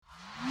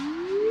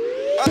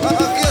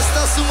Aquí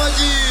está su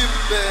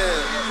Mayimbe.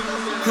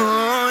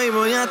 Hoy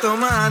voy a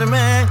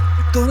tomarme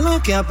todo lo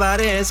que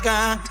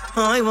aparezca.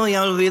 Hoy voy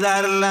a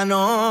olvidarla,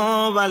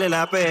 no vale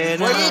la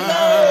pena.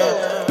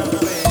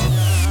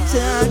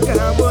 Se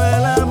acabó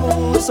el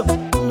abuso,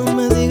 no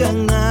me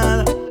digan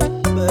nada.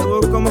 Bebo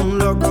como un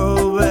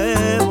loco,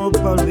 bebo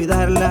pa'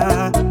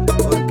 olvidarla.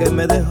 Porque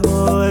me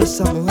dejó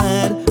esa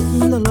mujer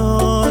un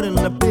dolor en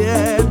la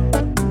piel.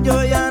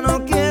 Yo ya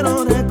no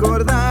quiero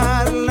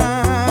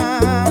recordarla.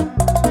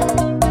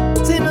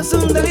 Si no es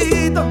un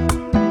delito,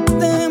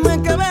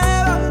 déjame que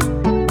beba.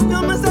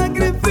 Yo me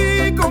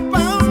sacrifico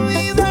pa'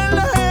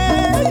 olvidarla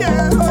a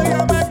ella.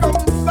 Óigame,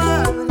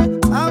 compadre,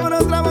 abro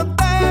otra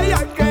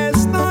botella que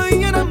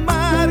estoy en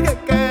amarga,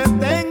 que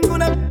tengo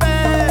una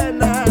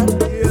pena.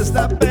 Y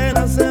esta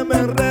pena se me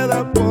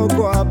enreda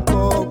poco a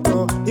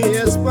poco. Y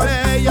es por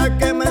ella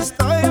que me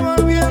estoy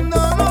volviendo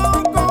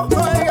loco.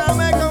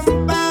 Óigame,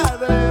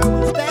 compadre,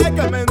 usted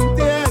que me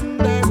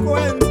entiende,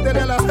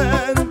 cuéntele a la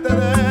gente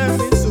de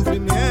mi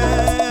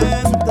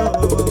sufrimiento.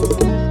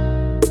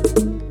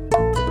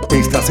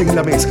 Estás en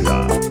la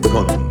mezcla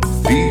con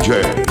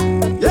DJ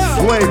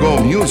Fuego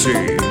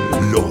Music.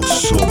 Los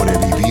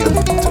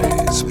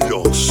sobrevivientes.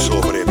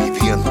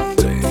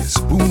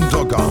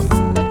 Lossobrevivientes.com.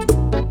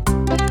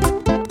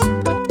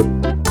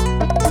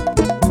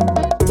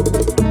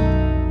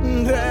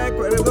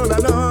 Recuerdo la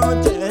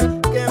noche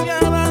que me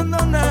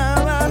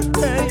abandonaba,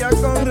 ella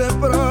con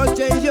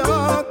reproche y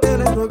yo que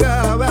le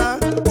rogaba.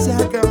 Se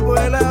acabó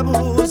el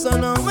abuso,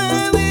 no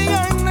me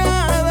digan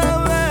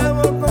nada.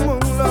 Bebo como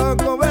un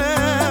loco,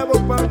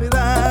 bebo pa'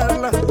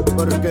 olvidarla.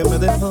 Porque me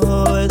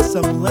dejó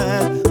esa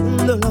mujer un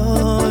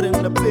dolor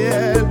en la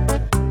piel.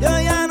 Yo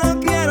ya no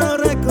quiero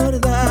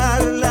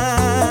recordarla.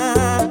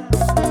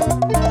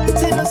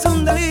 Si no es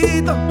un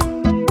delito,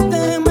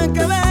 déjame que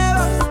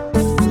beba.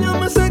 Yo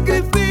me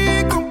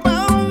sacrifico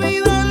pa'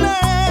 olvidarla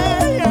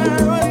a ella.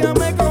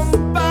 Óigame,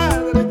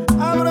 compadre,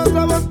 abro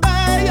otra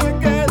botella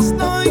que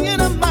estoy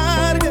en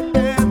amarga,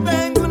 que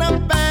tengo una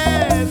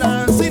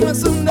pena. Si no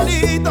es un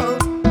delito,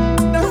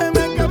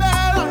 déjame que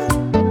beba.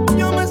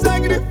 Yo me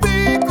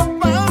sacrifico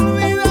pa'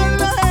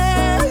 olvidarla a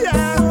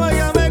ella.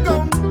 Óigame,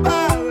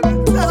 compadre,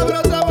 abro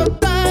otra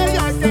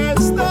botella que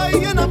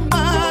estoy en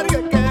amarga,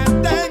 que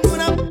tengo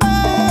una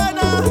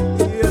pena.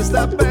 Y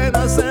esta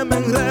pena se me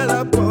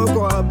enreda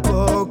poco a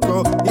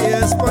poco. Y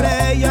es por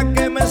ella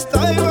que me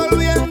estoy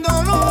volviendo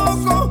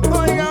loco.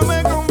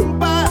 Óigame,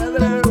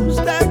 compadre,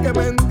 usted que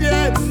me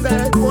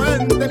entiende,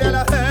 cuéntele a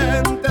la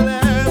gente de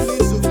mi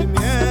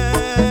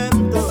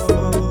sufrimiento.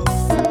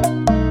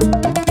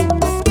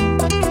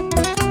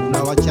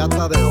 Una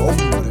bachata de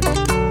hombre.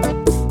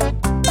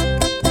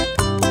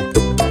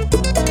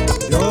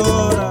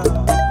 Llora.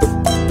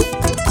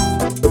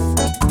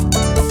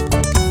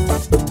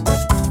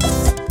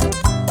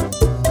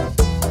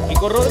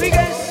 Kiko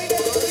Rodríguez,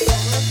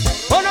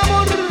 con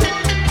amor.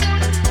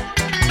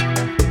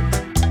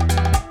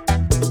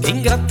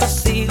 Ingrata ha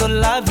sido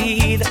la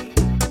vida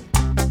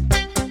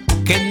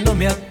que no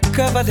me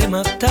acaba de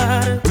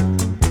matar.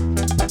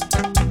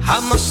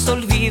 Jamás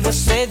olvido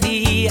ese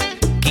día,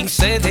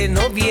 15 de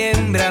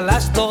noviembre a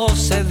las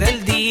 12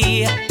 del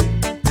día.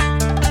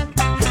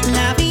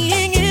 La vi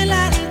en el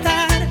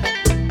altar,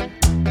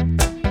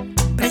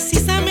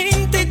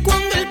 precisamente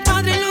cuando el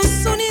Padre los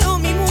unió.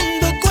 Mi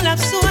mundo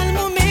colapsó al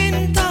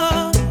momento.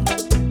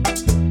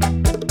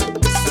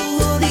 Su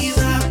odio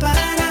iba a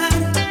parar,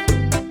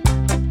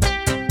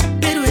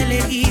 pero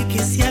elegí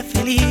que sea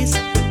feliz,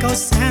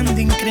 causando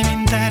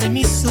incrementar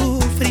mi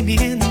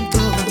sufrimiento.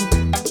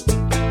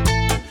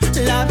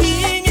 La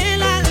vi en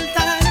el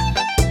altar,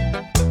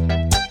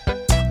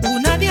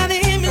 una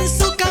diadema en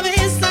su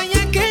cabeza, y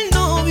aquel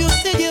novio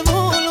se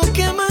llevó lo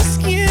que más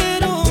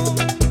quiero.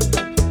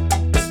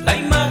 La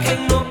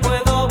imagen no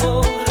puedo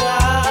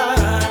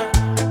borrar.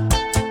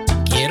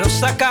 Quiero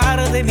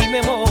sacar de mi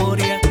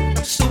memoria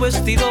su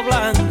vestido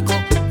blanco,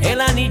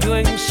 el anillo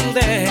en su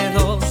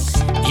dedo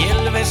y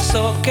el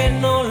beso que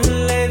no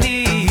le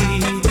di.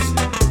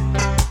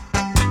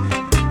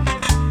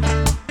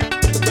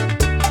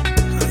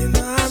 Ay,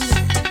 mami.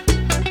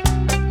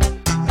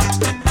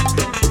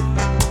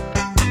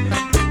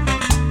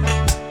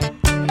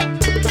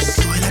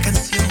 Soy la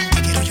canción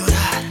que quiero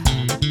llorar.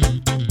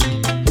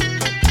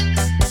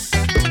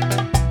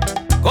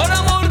 Con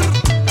amor,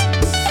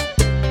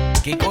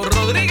 Kiko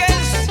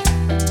Rodríguez.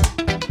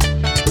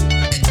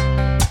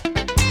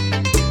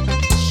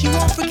 She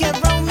won't forget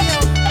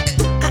Romeo.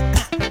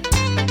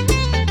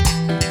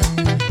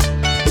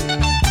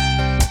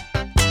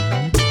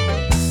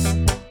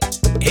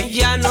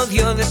 Ella no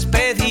dio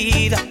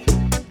despedida,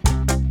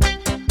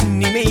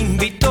 ni me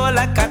invitó a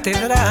la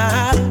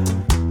catedral.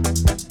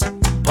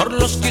 Por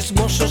los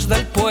chismosos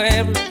del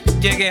pueblo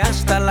llegué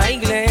hasta la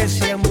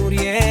iglesia,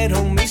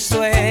 murieron mis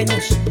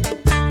sueños.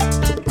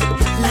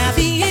 La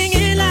vi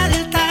en el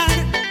altar,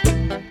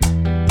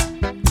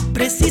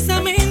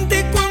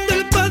 precisamente cuando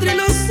el Padre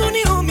los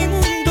unió. Mi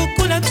mundo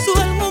colapsó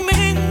al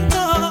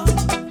momento.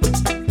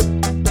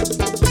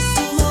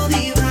 Su odio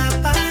iba a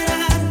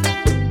parar,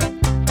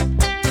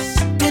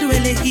 pero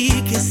él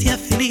elegí que sea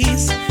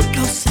feliz,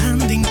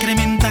 causando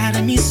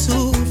incrementar mi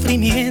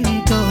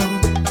sufrimiento.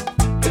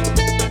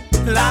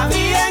 La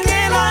vi en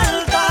el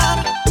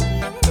altar,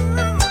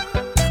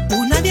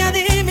 una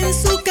diadema en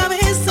su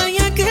cabeza, y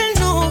aquel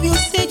novio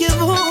se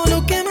llevó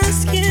lo que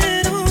más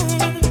quiero.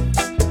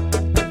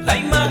 La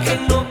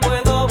imagen no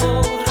puedo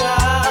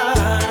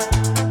borrar,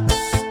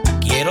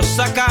 quiero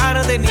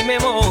sacar de mi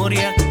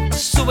memoria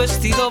su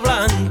vestido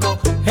blanco,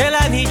 el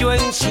anillo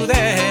en su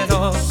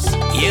dedo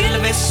y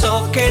el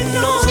beso que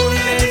no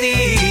le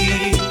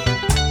di.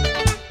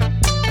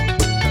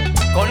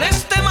 Con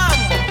este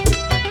mambo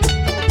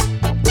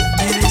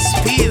Me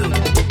despido.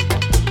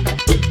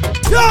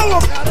 ¡Diablo,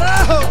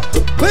 carajo!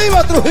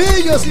 ¡Viva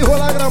Trujillo, hijo de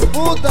la gran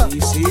puta!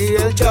 Y si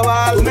el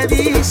chaval me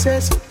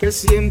dices que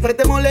siempre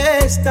te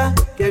molesta,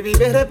 que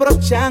vives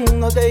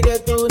reprochándote y que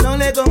tú no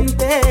le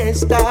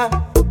contestas,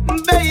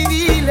 ve y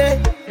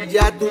dile,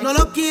 ya tú no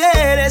lo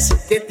quieres,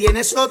 que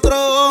tienes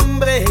otro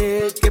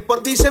hombre que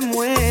por ti se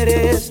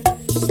muere.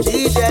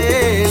 Dile a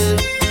él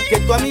que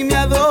tú a mí me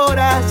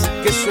adoras,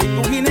 que soy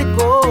tu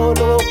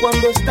ginecólogo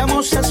cuando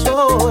estamos a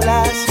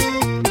solas.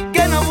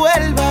 Que no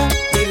vuelva,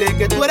 dile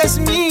que tú eres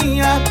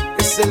mía,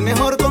 es el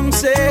mejor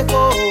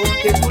consejo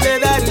que tú le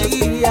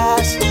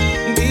darías.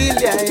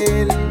 Dile a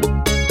él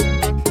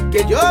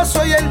que yo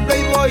soy el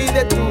playboy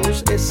de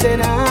tus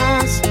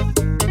escenas,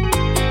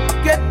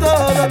 que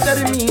todo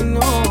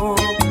terminó.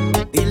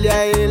 Dile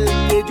a él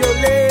que yo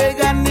le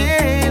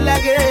gané la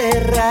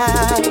guerra.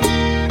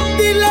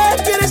 Dile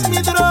que eres mi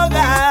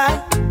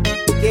droga,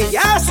 que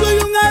ya soy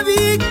un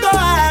adicto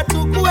a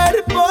tu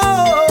cuerpo,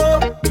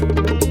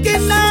 que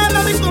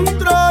nada me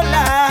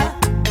controla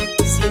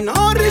si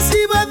no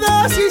recibo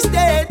dosis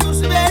de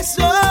tus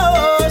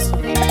besos,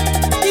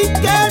 y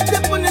que te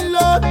pone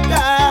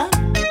loca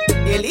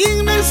el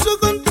inmenso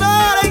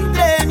control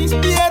entre mis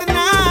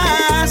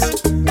piernas,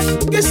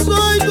 que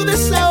soy tu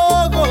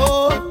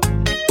desahogo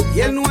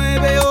y el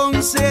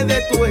 911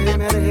 de tu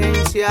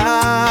emergencia.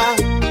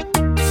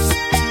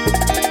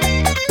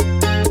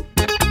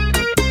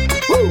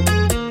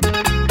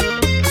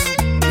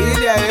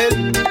 Dile a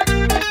él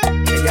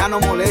que ya no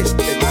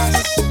moleste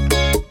más,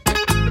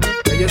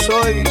 que yo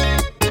soy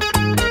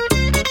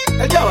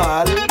el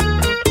chaval.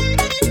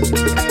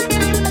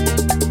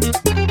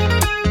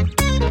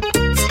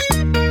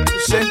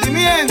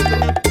 Sentimiento.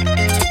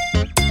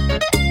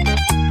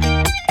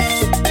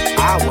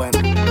 Ah, bueno.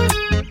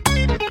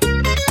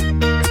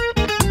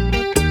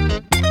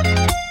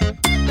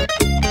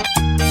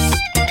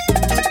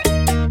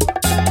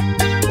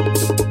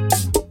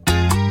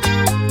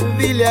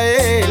 Dile a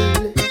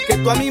él que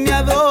tú a mí me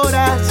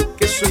adoras,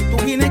 que soy tu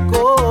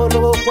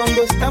ginecólogo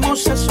cuando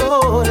estamos a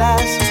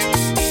solas.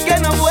 Que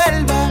no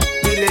vuelva,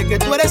 dile que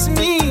tú eres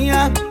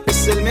mía,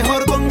 es el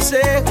mejor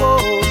consejo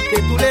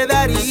que tú le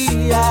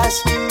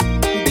darías.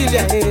 Dile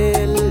a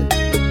él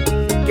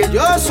que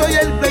yo soy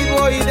el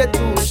playboy de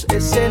tus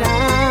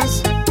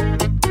escenas,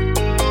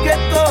 que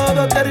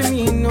todo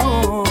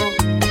terminó.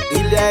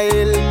 Dile a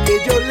él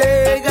que yo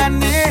le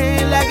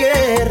gané la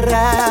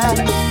guerra.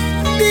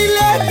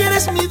 Dile que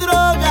eres mi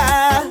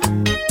droga,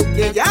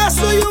 que ya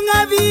soy un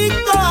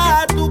adicto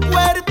a tu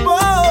cuerpo,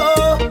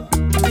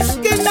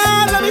 que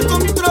nada me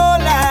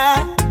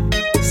controla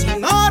si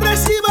no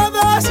recibo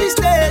dosis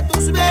de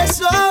tus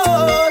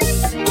besos,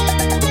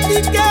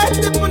 y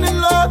que te pone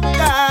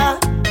loca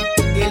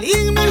el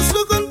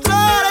inmenso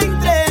control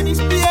entre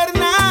mis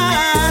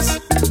piernas,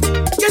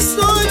 que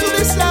soy tu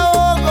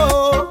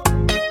desahogo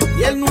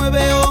y el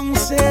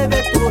 911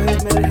 de tu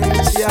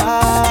emergencia.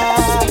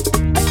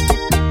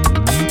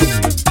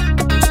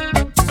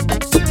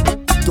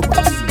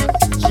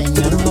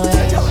 Señor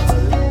juez,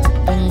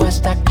 vengo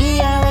hasta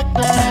aquí a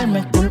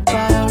declararme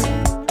culpable.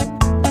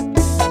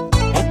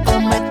 He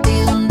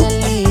cometido un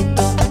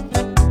delito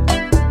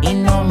y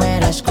no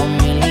merezco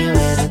mi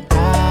libertad.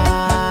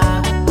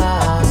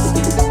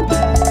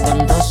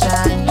 Con 2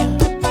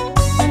 años,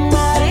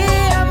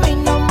 María, a mí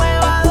no me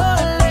va a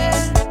doler.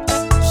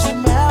 Si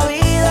me da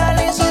vida,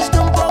 le hiciste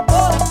un poco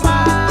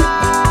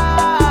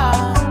más.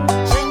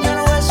 Señor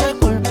juez, soy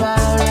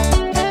culpable.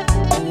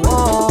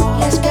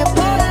 Y es que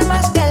por el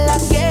más que la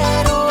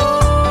quiero,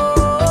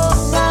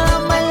 nada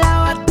me la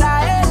va a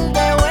traer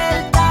de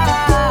vuelta.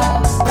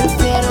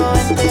 Prefiero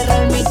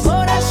enterrar mi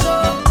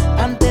corazón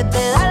antes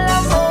de dar el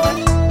amor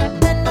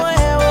de nuevo.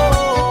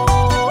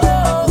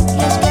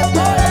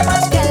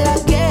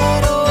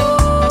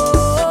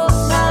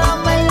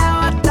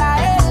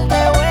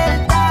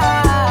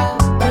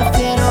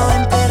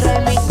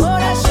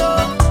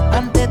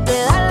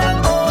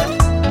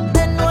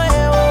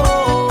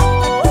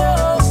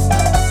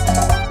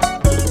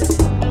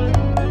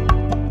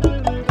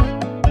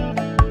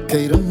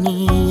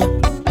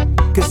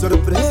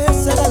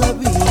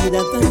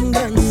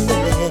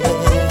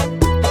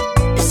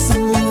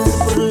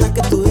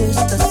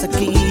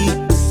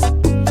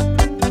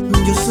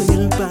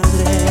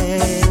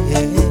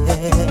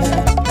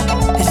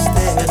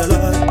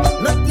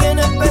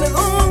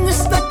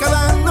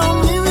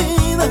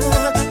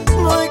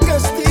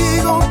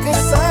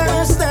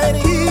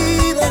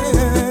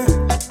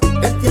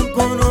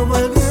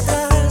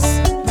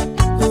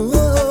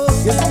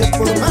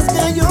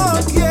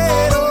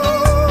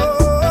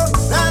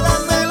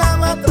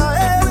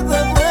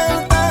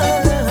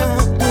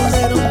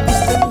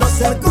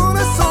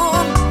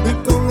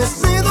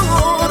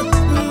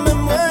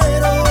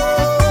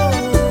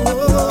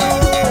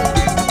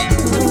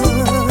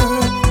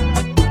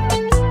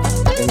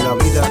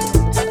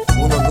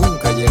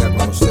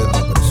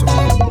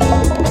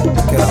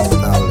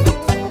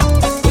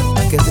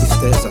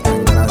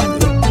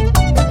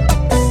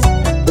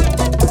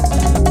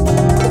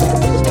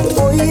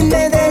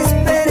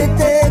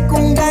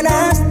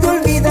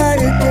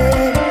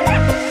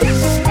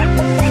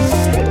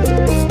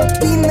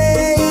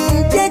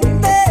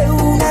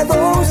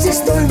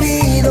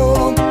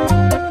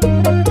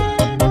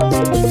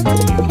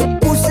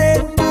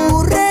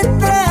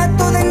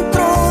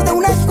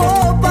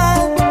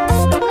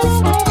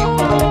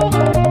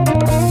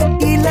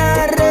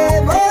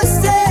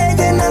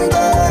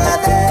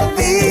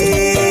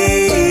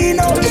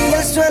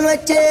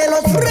 eché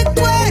los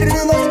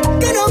recuerdos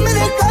que no me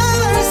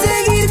dejaban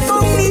seguir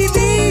con mi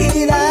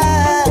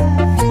vida.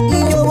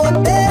 Y yo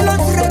boté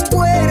los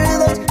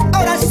recuerdos,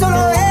 ahora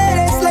solo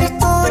eres la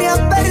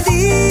historia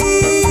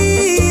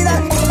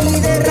perdida. Y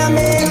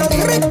derramé los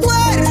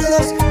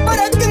recuerdos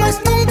para que más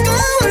nunca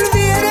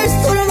volviera a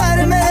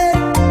estorbarme.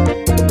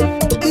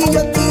 Y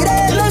yo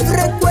tiré los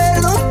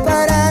recuerdos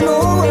para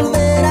no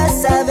volver a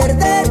saber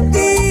de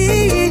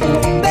ti,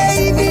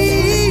 baby.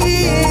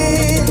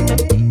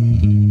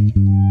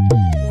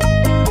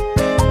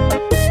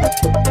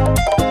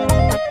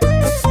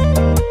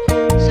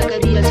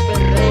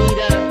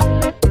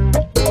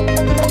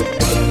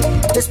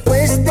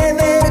 Después de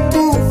ver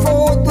tu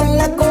foto en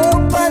la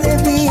copa de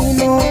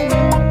vino,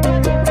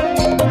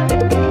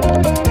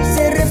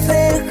 se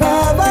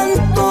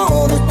reflejaban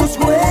todos tus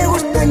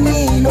juegos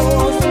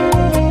dañinos.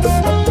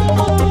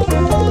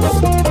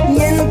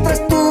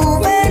 Mientras tu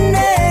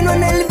veneno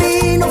en el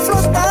vino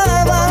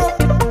flotaba,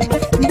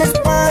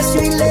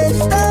 despacio y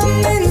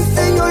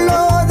lentamente yo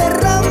lo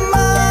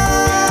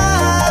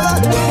derramaba.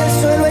 Al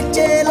suelo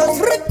eché los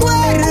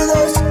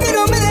recuerdos que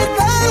no me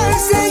dejaban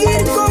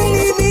seguir con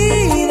mi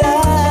vida.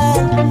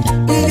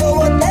 Y yo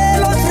boté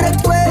los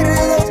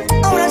recuerdos,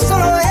 ahora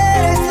solo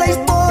eres la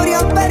historia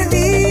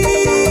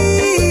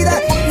perdida.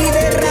 Y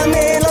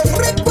derramé los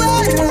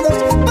recuerdos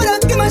para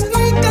que más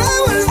nunca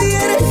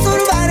volviera a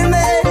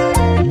estorbarme.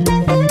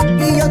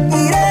 Y yo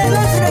tiré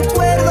los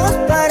recuerdos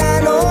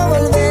para no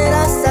volver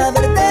a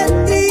saber de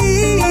ti,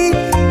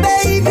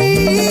 baby.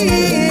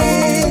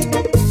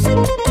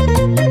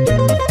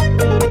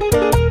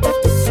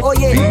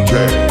 Oye, DJ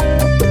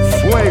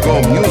Fuego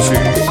Music.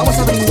 vamos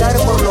a brindar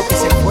por lo que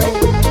se fue,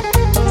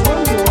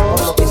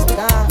 por lo que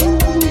está.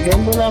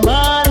 Viviendo el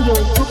amargo.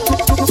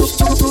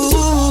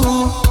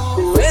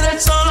 Tú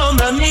eres solo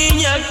una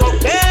niña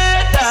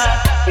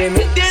coqueta que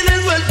me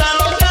tienes vuelta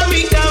loca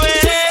mi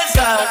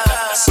cabeza.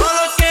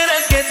 Solo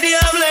quieres que te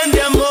hablen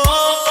de amor.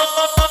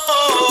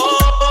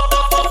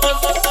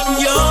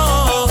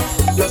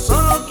 Yo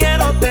solo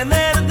quiero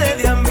tenerte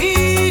de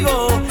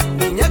amigo.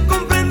 Niña,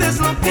 comprendes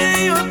lo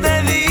que yo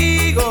te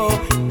digo,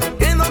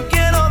 que no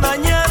quiero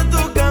dañar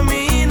tu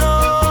camino.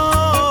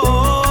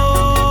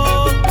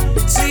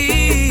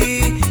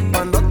 Sí,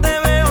 cuando te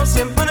veo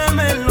siempre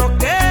me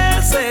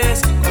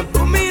enloqueces, con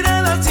tu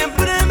mirada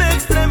siempre me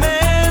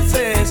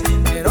estremeces,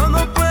 pero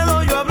no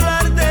puedo yo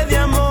hablarte de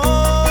amor.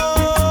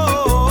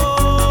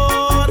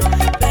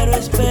 Pero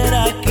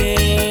espera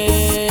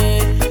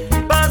que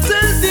pase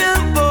el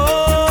tiempo,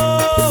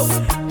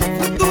 tu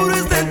futuro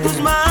está en tus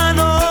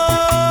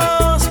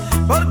manos,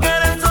 porque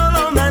eres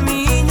solo una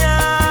niña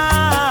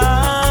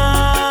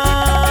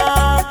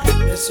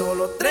de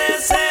solo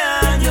 13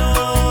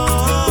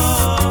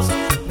 años,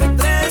 de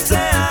 13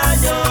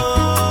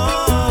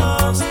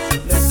 años, de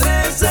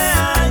 13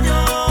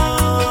 años.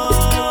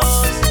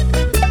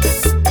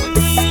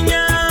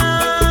 Niña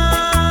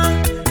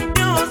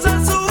de ojos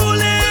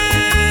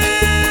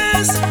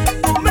azules,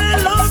 tú me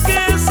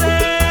enloqueces,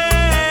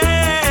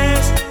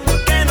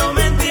 porque no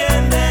me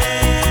entiendes,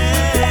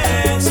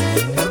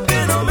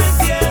 porque no me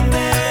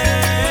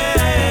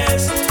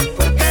entiendes,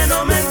 porque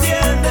no me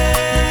entiendes.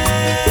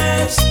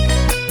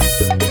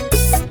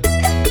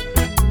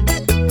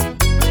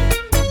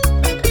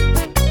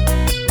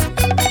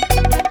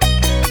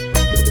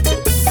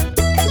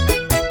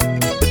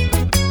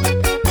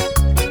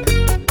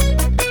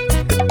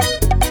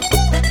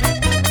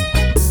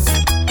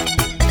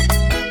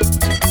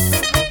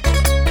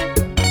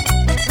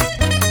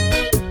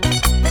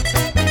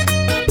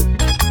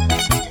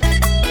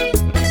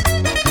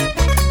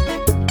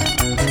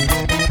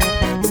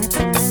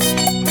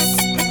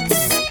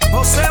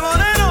 José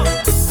Moreno,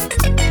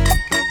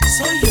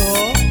 soy yo,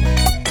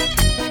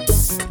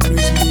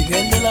 Luis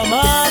Miguel de la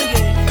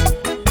Margue.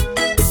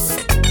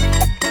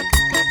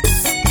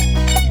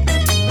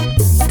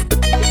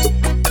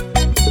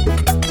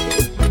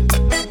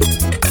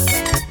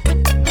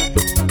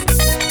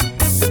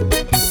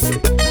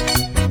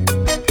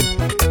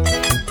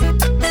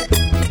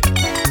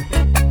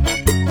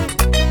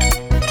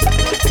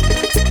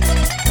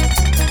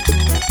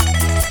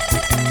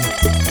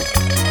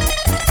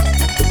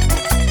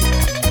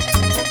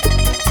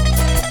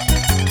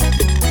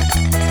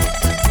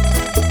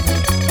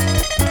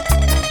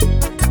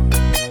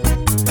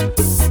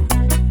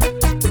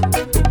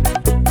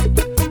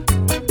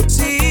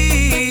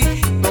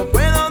 Sí, no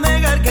puedo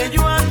negar que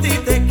yo a ti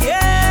te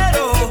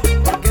quiero,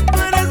 porque tú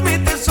eres mi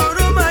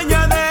tesoro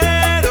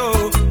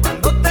mañanero.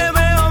 Cuando te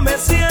veo me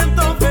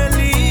siento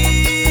feliz,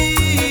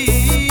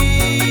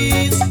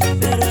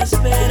 pero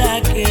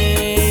espera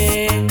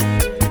que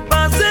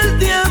pase el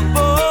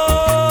tiempo,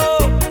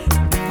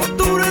 tu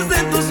futuro es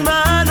de tus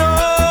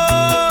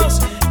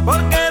manos,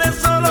 porque eres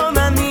solo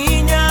una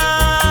niña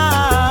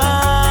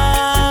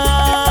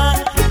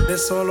de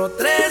solo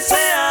 13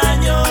 años.